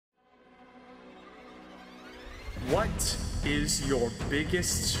What is your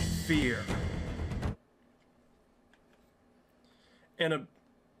biggest fear?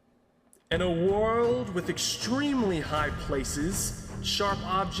 In a world with extremely high places, sharp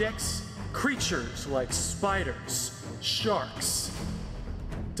objects, creatures like spiders, sharks,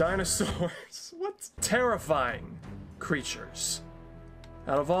 dinosaurs, what? Terrifying creatures.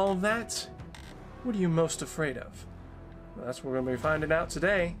 Out of all of that, what are you most afraid of? Well, that's what we're going to be finding out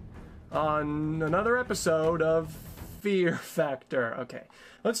today on another episode of Fear Factor. Okay,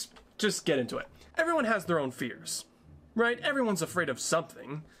 let's just get into it. Everyone has their own fears, right? Everyone's afraid of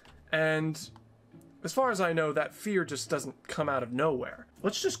something, and as far as I know, that fear just doesn't come out of nowhere.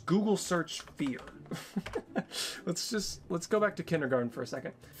 Let's just Google search fear. Let's go back to kindergarten for a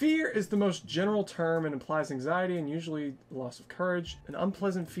second. Fear is the most general term and implies anxiety and usually loss of courage, an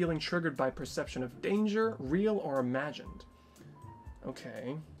unpleasant feeling triggered by perception of danger, real or imagined.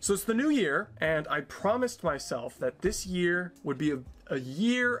 Okay. So it's the new year, and I promised myself that this year would be a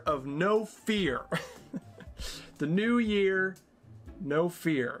year of no fear. The new year, no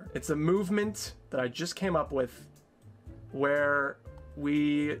fear. It's a movement that I just came up with where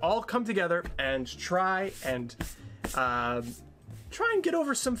we all come together and try and get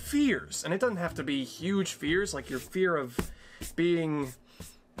over some fears. And it doesn't have to be huge fears, like your fear of being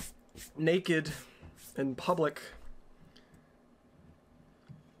naked in public.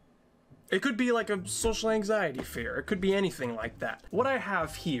 It could be like a social anxiety fear. It could be anything like that. What I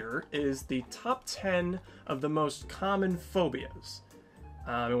have here is the top 10 of the most common phobias.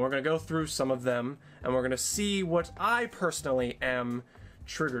 And we're going to go through some of them, and we're going to see what I personally am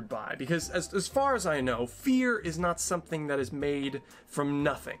triggered by. Because as far as I know, fear is not something that is made from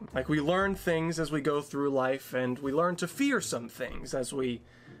nothing. Like, we learn things as we go through life, and we learn to fear some things as we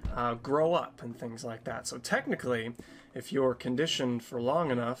grow up and things like that. So technically, if you're conditioned for long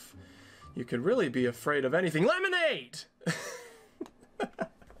enough, you could really be afraid of anything. Lemonade!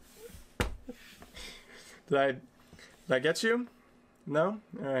 Did I get you? No?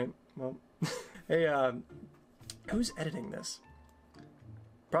 Alright, well. Hey, who's editing this?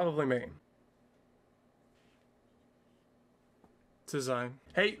 Probably me. Says I.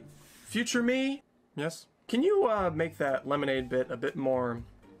 Hey, future me? Yes? Can you, make that lemonade bit a bit more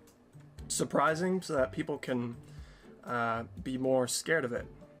surprising so that people can, be more scared of it?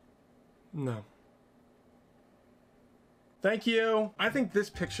 No. Thank you! I think this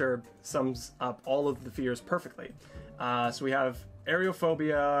picture sums up all of the fears perfectly. So we have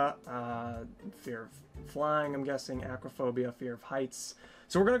aerophobia, fear of flying, I'm guessing, acrophobia, fear of heights.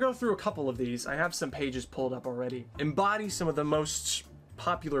 So we're going to go through a couple of these. I have some pages pulled up already. Embody some of the most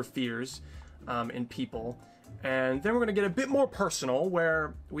popular fears in people. And then we're going to get a bit more personal,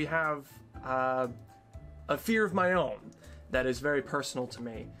 where we have a fear of my own that is very personal to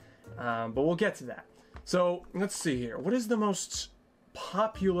me. But we'll get to that. So let's see here. What is the most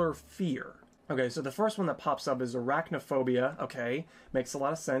popular fear? Okay, so the first one that pops up is arachnophobia. Okay, makes a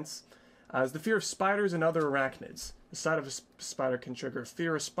lot of sense. It's the fear of spiders and other arachnids. The sight of a spider can trigger a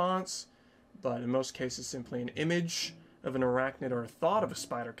fear response, but in most cases simply an image of an arachnid or a thought of a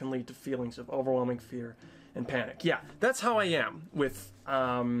spider can lead to feelings of overwhelming fear and panic. Yeah, that's how I am with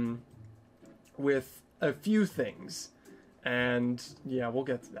a few things. And yeah, we'll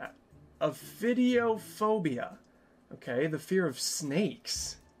get to that. Ophidiophobia. Okay, the fear of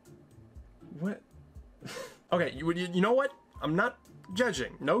snakes. What? Okay, you know what? I'm not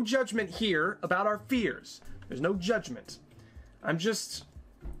judging. No judgment here about our fears. There's no judgment. I'm just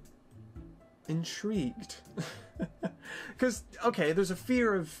intrigued. Because, okay, there's a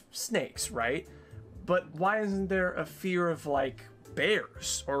fear of snakes, right? But why isn't there a fear of, like,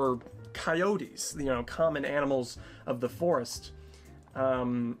 bears or coyotes, you know, common animals of the forest?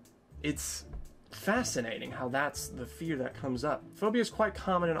 It's fascinating how that's the fear that comes up. Phobia is quite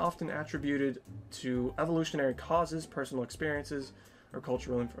common and often attributed to evolutionary causes, personal experiences, or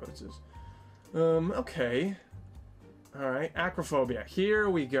cultural influences. Okay. Alright, acrophobia. Here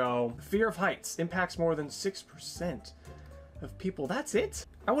we go. Fear of heights impacts more than 6% of people. That's it?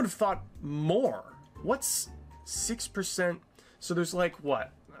 I would have thought more. What's 6%? So there's like,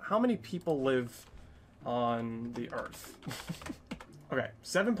 what? How many people live on the Earth? Okay,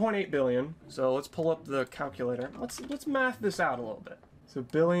 7.8 billion. So let's pull up the calculator. Let's math this out a little bit. So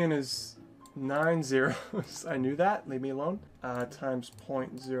billion is 9 zeros. I knew that. Leave me alone. Times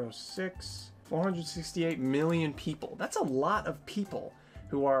 0.06. 468 million people. That's a lot of people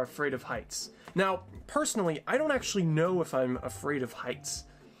who are afraid of heights. Now, personally, I don't actually know if I'm afraid of heights.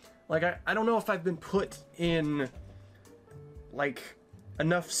 Like, I don't know if I've been put in, like,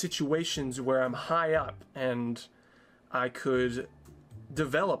 enough situations where I'm high up and I could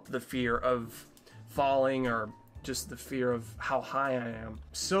develop the fear of falling or just the fear of how high I am.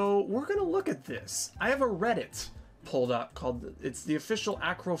 So we're gonna look at this. I have a Reddit pulled up called, it's the official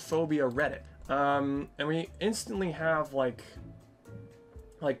acrophobia Reddit. And we instantly have like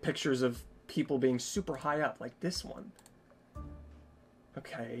pictures of people being super high up, like this one.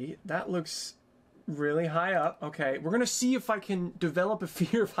 Okay, that looks really high up. Okay, we're gonna see if I can develop a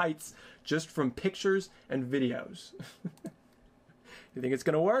fear of heights just from pictures and videos. You think it's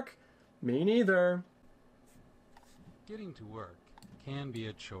gonna work? Me neither. Getting to work can be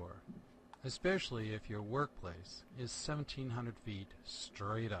a chore, especially if your workplace is 1,700 feet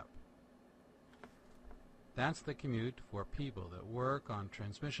straight up. That's the commute for people that work on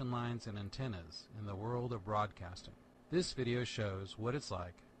transmission lines and antennas in the world of broadcasting. This video shows what it's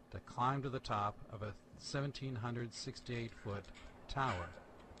like to climb to the top of a 1,768-foot tower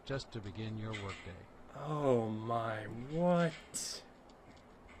just to begin your workday. Oh my, what?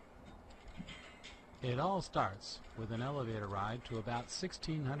 It all starts with an elevator ride to about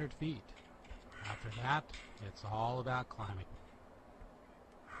 1,600 feet. After that, it's all about climbing.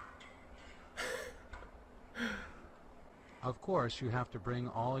 Of course, you have to bring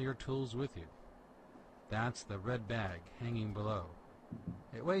all your tools with you. That's the red bag hanging below.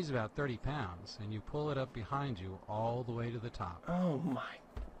 It weighs about 30 pounds, and you pull it up behind you all the way to the top. Oh my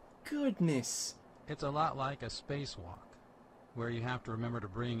goodness. It's a lot like a spacewalk, where you have to remember to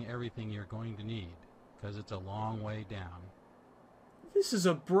bring everything you're going to need, because it's a long way down. This is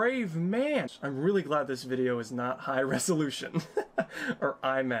a brave man. I'm really glad this video is not high resolution. Or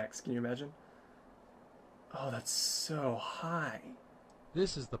IMAX, can you imagine? Oh, that's so high.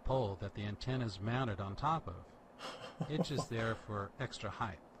 This is the pole that the antenna is mounted on top of. It's just there for extra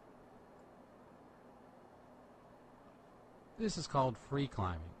height. This is called free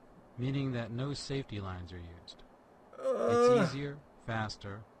climbing, meaning that no safety lines are used. It's easier,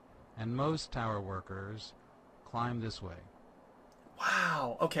 faster, and most tower workers climb this way.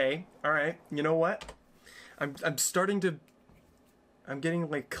 Wow, okay, alright, you know what? I'm getting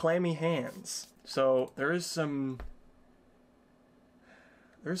like clammy hands. So there's some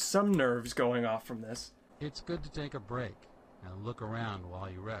nerves going off from this. It's good to take a break and look around while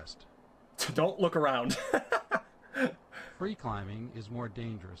you rest. Don't look around. Free climbing is more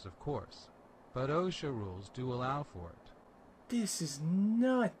dangerous, of course, but OSHA rules do allow for it. This is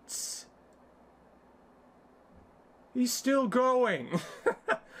nuts. He's still going.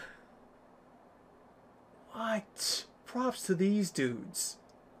 What? Props to these dudes.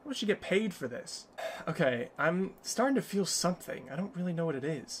 How much you get paid for this? Okay, I'm starting to feel something. I don't really know what it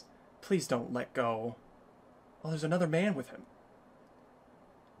is. Please don't let go. Oh, there's another man with him.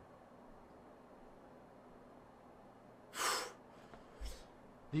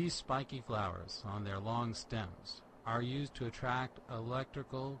 These spiky flowers on their long stems are used to attract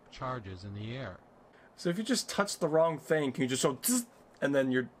electrical charges in the air. So if you just touch the wrong thing, can you just go tss, and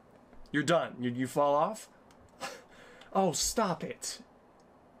then you're done? You fall off? Oh, stop it.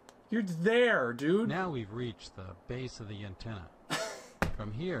 You're there, dude. Now we've reached the base of the antenna.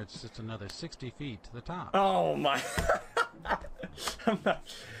 From here, it's just another 60 feet to the top. Oh my.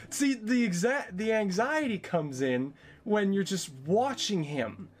 See, the anxiety comes in when you're just watching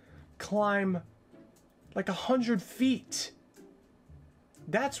him climb like 100 feet.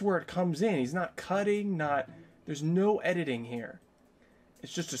 That's where it comes in. He's not cutting, there's no editing here.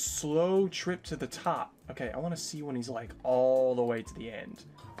 It's just a slow trip to the top. Okay, I want to see when he's like all the way to the end.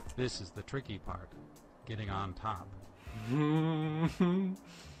 This is the tricky part, getting on top.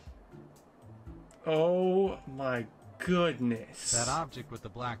 Oh my goodness. That object with the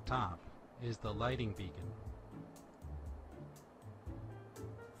black top is the lighting beacon.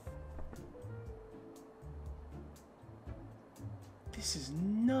 This is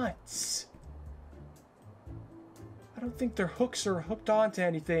nuts. I don't think their hooks are hooked onto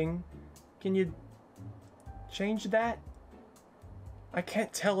anything. Can you change that? I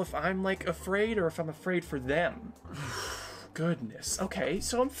can't tell if I'm like afraid or if I'm afraid for them. Goodness. Okay,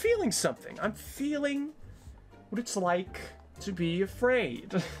 so I'm feeling something. I'm feeling what it's like to be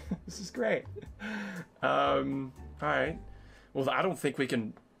afraid. This is great. Alright. Well, I don't think we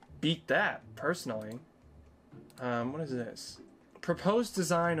can beat that, personally. What is this? Proposed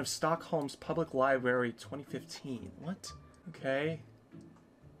design of Stockholm's Public Library 2015. What? Okay.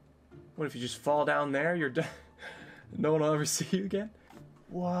 What if you just fall down there? You're done. No one will ever see you again?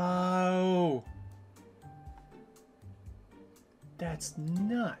 Whoa. That's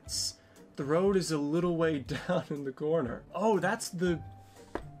nuts. The road is a little way down in the corner. Oh, that's the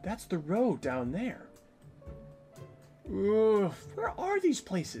road down there. Ugh, where are these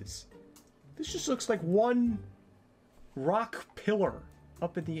places? This just looks like one rock pillar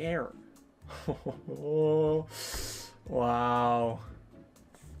up in the air. Oh, wow.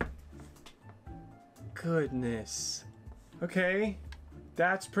 Goodness. Okay,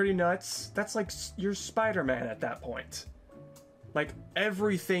 that's pretty nuts. That's like you're Spider-Man at that point. Like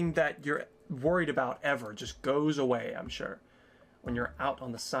everything that you're worried about ever just goes away, I'm sure, when you're out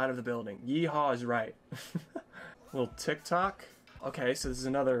on the side of the building. Yeehaw is right. Little TikTok. Okay, so this is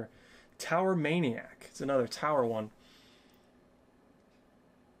another Tower Maniac. It's another tower one.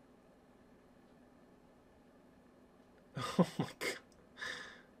 Oh my god.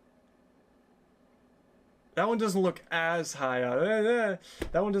 That one doesn't look as high.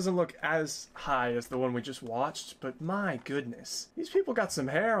 That one doesn't look as high as the one we just watched, but my goodness. These people got some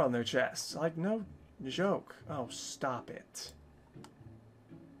hair on their chests. Like, no joke. Oh, stop it.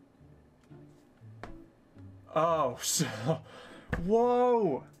 Oh, so...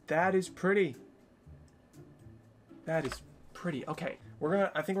 Whoa! That is pretty. That is pretty. Okay,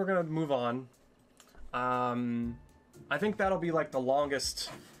 I think we're gonna move on. I think that'll be like the longest,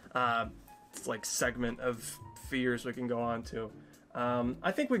 like segment of fears we can go on to.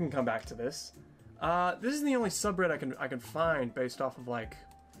 I think we can come back to this. This is the only subreddit I can find based off of like,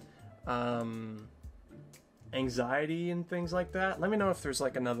 anxiety and things like that. Let me know if there's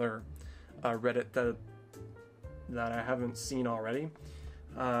like another Reddit that I haven't seen already.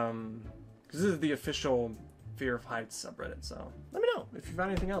 Because this is the official Fear of Heights subreddit, so let me know if you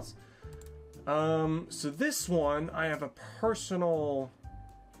found anything else. So this one, I have a personal,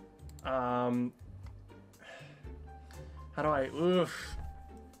 how do I,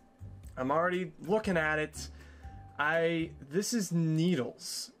 I'm already looking at it. This is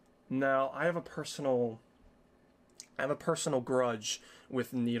needles. Now, I have a personal grudge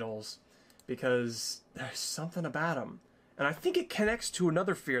with needles because there's something about them. And I think it connects to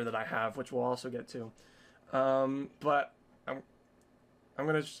another fear that I have, which we'll also get to. But I'm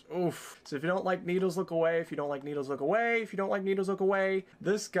gonna just, oof. So if you don't like needles, look away. If you don't like needles, look away. If you don't like needles, look away.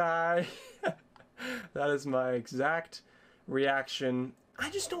 This guy, that is my exact reaction.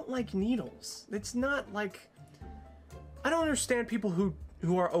 I just don't like needles. It's not like, I don't understand people who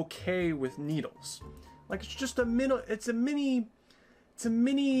are okay with needles. Like it's just it's a mini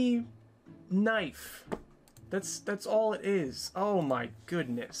knife. That's all it is. Oh my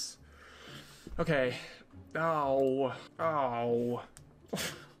goodness. Okay. Oh.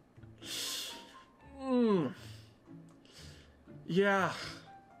 Yeah.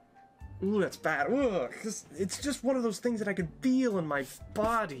 Ooh, that's bad. Ugh, it's just one of those things that I can feel in my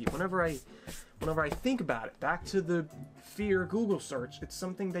body whenever I think about it. Back to the fear Google search. It's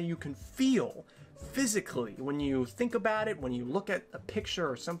something that you can feel physically when you think about it, when you look at a picture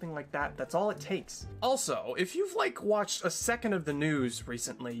or something like that. That's all it takes. Also, if you've like watched a second of the news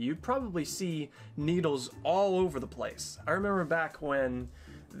recently, you'd probably see needles all over the place. I remember back when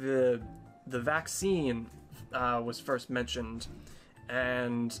the vaccine was first mentioned,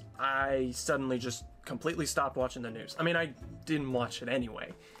 and I suddenly just completely stopped watching the news. I mean, I didn't watch it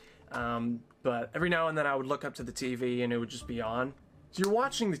anyway, but every now and then I would look up to the TV and it would just be on. So you're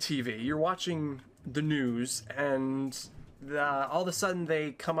watching the TV, you're watching the news, and all of a sudden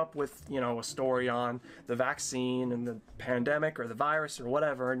they come up with, you know, a story on the vaccine and the pandemic or the virus or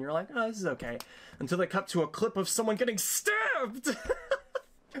whatever, and you're like, oh, this is okay. Until they cut to a clip of someone getting stabbed!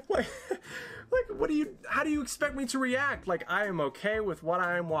 like, how do you expect me to react? Like, I am okay with what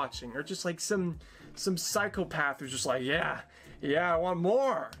I am watching. Or just like some psychopath who's just like, yeah, I want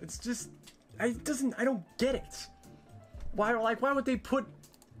more. It's just, I don't get it. Why would they put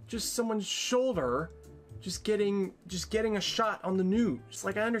just someone's shoulder just getting a shot on the news?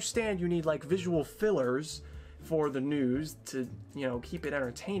 Like, I understand you need like visual fillers for the news to, you know, keep it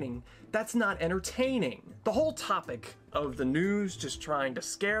entertaining. That's not entertaining. The whole topic of the news just trying to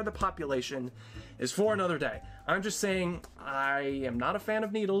scare the population is for another day. I'm just saying I am not a fan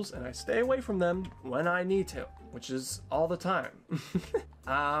of needles and I stay away from them when I need to, which is all the time.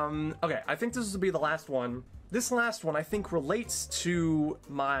 Okay, I think this will be the last one. This last one I think relates to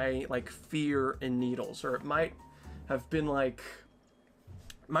my like fear in needles, or it might have been like,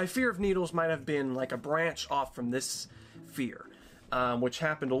 my fear of needles might have been like a branch off from this fear, which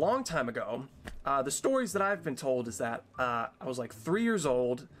happened a long time ago. The stories that I've been told is that I was like 3 years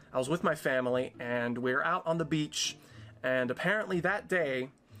old, I was with my family, and we were out on the beach, and apparently that day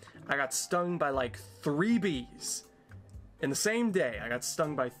I got stung by like 3 bees. In the same day, I got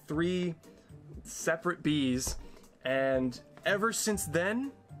stung by 3 separate bees, and ever since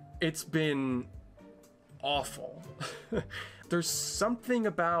then, it's been awful. There's something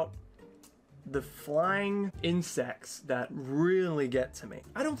about the flying insects that really get to me.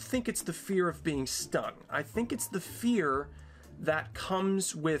 I don't think it's the fear of being stung. I think it's the fear that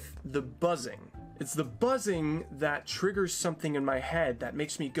comes with the buzzing. It's the buzzing that triggers something in my head that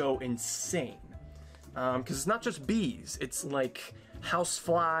makes me go insane. Because it's not just bees, it's like house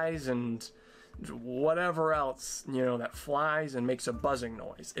flies and whatever else, you know, that flies and makes a buzzing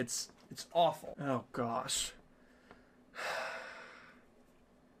noise. It's awful. Oh gosh.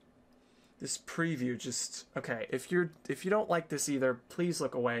 This preview just, okay, if you don't like this either, please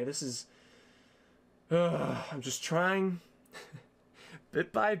look away. This is, I'm just trying,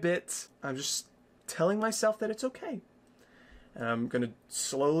 bit by bit, I'm just telling myself that it's okay. And I'm gonna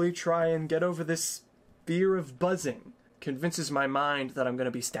slowly try and get over this fear of buzzing. Convinces my mind that I'm gonna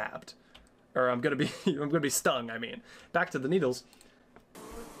be stabbed. Or I'm gonna be stung, I mean. Back to the needles.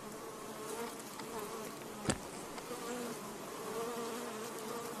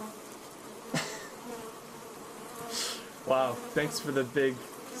 Wow, thanks for the big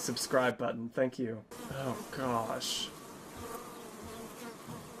subscribe button. Thank you. Oh gosh.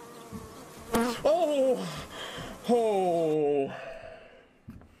 Oh! Oh!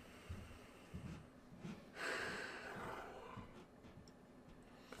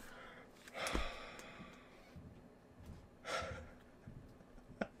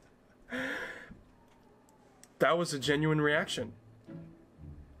 That was a genuine reaction.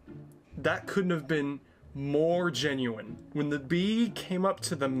 That couldn't have been more genuine. When the bee came up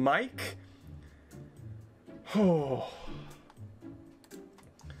to the mic, oh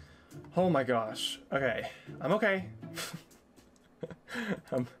my gosh. Okay, I'm okay.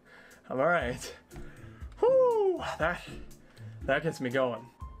 I'm all right. Whoo, that gets me going.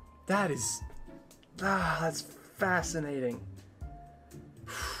 That's fascinating.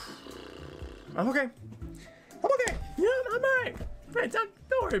 I'm okay. I'm okay. Yeah, I'm all right. Hey, don't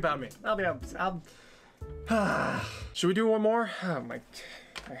worry about me. Should we do one more? Oh my,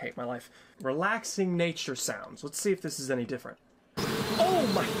 I hate my life. Relaxing nature sounds. Let's see if this is any different. Oh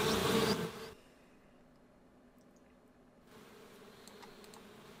my.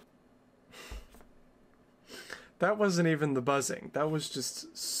 That wasn't even the buzzing. That was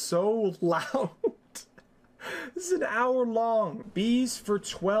just so loud. This is an hour long. Bees for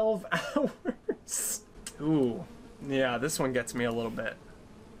 12 hours. Ooh. Yeah, this one gets me a little bit.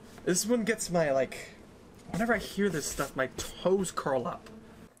 This one gets my, like, whenever I hear this stuff, my toes curl up.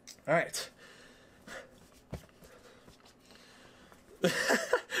 Alright.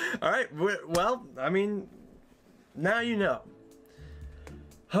 Alright, well, I mean, now you know.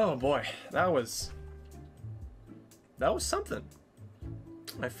 Oh boy, that was something.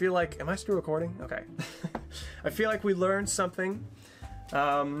 I feel like, am I still recording? Okay. I feel like we learned something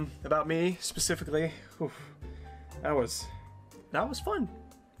about me specifically. Oof. That was fun.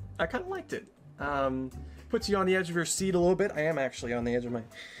 I kind of liked it. Puts you on the edge of your seat a little bit. I am actually on the edge of my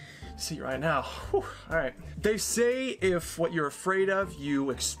seat right now. Whew. All right. They say if what you're afraid of,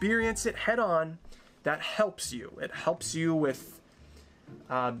 you experience it head on, that helps you. It helps you with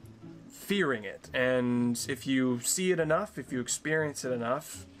fearing it. And if you see it enough, if you experience it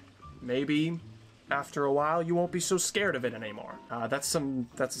enough, maybe after a while you won't be so scared of it anymore. That's a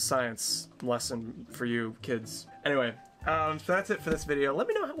science lesson for you kids. Anyway, so that's it for this video. Let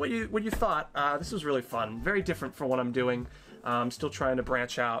me know what you thought. This was really fun. Very different from what I'm doing. I'm still trying to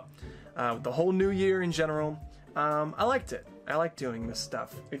branch out. The whole new year in general. I liked it. I like doing this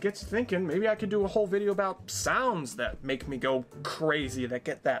stuff. It gets you thinking, maybe I could do a whole video about sounds that make me go crazy, that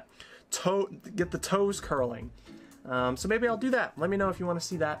get the toes curling. So maybe I'll do that. Let me know if you want to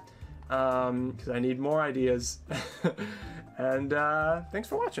see that. Because I need more ideas. And thanks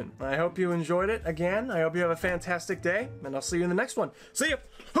for watching. I hope you enjoyed it again. I hope you have a fantastic day, and I'll see you in the next one. See ya!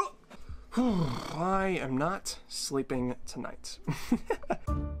 I am not sleeping tonight.